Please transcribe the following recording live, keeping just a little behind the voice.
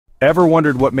Ever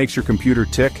wondered what makes your computer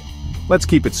tick? Let's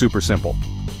keep it super simple.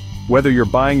 Whether you're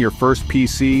buying your first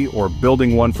PC or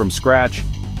building one from scratch,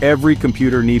 every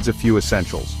computer needs a few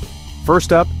essentials.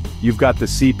 First up, you've got the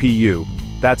CPU.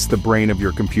 That's the brain of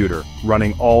your computer,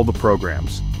 running all the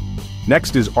programs.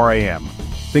 Next is RAM.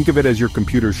 Think of it as your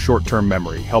computer's short-term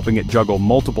memory, helping it juggle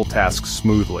multiple tasks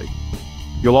smoothly.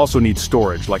 You'll also need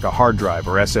storage, like a hard drive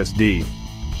or SSD.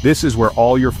 This is where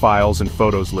all your files and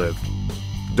photos live.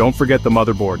 Don't forget the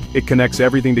motherboard. It connects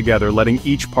everything together, letting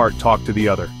each part talk to the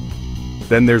other.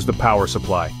 Then there's the power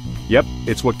supply. Yep,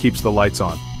 it's what keeps the lights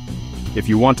on. If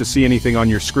you want to see anything on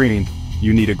your screen,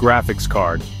 you need a graphics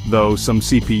card, though some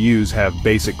CPUs have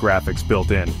basic graphics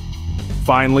built in.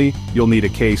 Finally, you'll need a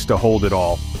case to hold it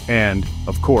all, and,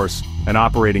 of course, an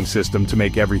operating system to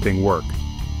make everything work.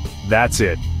 That's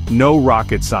it. No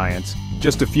rocket science,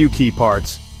 just a few key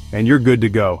parts, and you're good to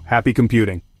go. Happy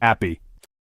computing. Happy.